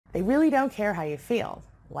They really don't care how you feel.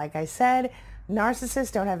 Like I said,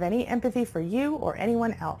 narcissists don't have any empathy for you or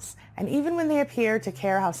anyone else. And even when they appear to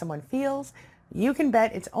care how someone feels, you can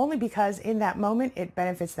bet it's only because in that moment it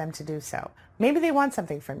benefits them to do so. Maybe they want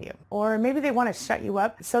something from you, or maybe they want to shut you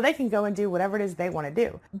up so they can go and do whatever it is they want to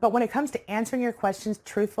do. But when it comes to answering your questions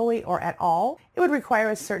truthfully or at all, it would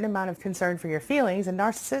require a certain amount of concern for your feelings, and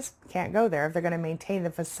narcissists can't go there if they're going to maintain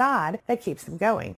the facade that keeps them going.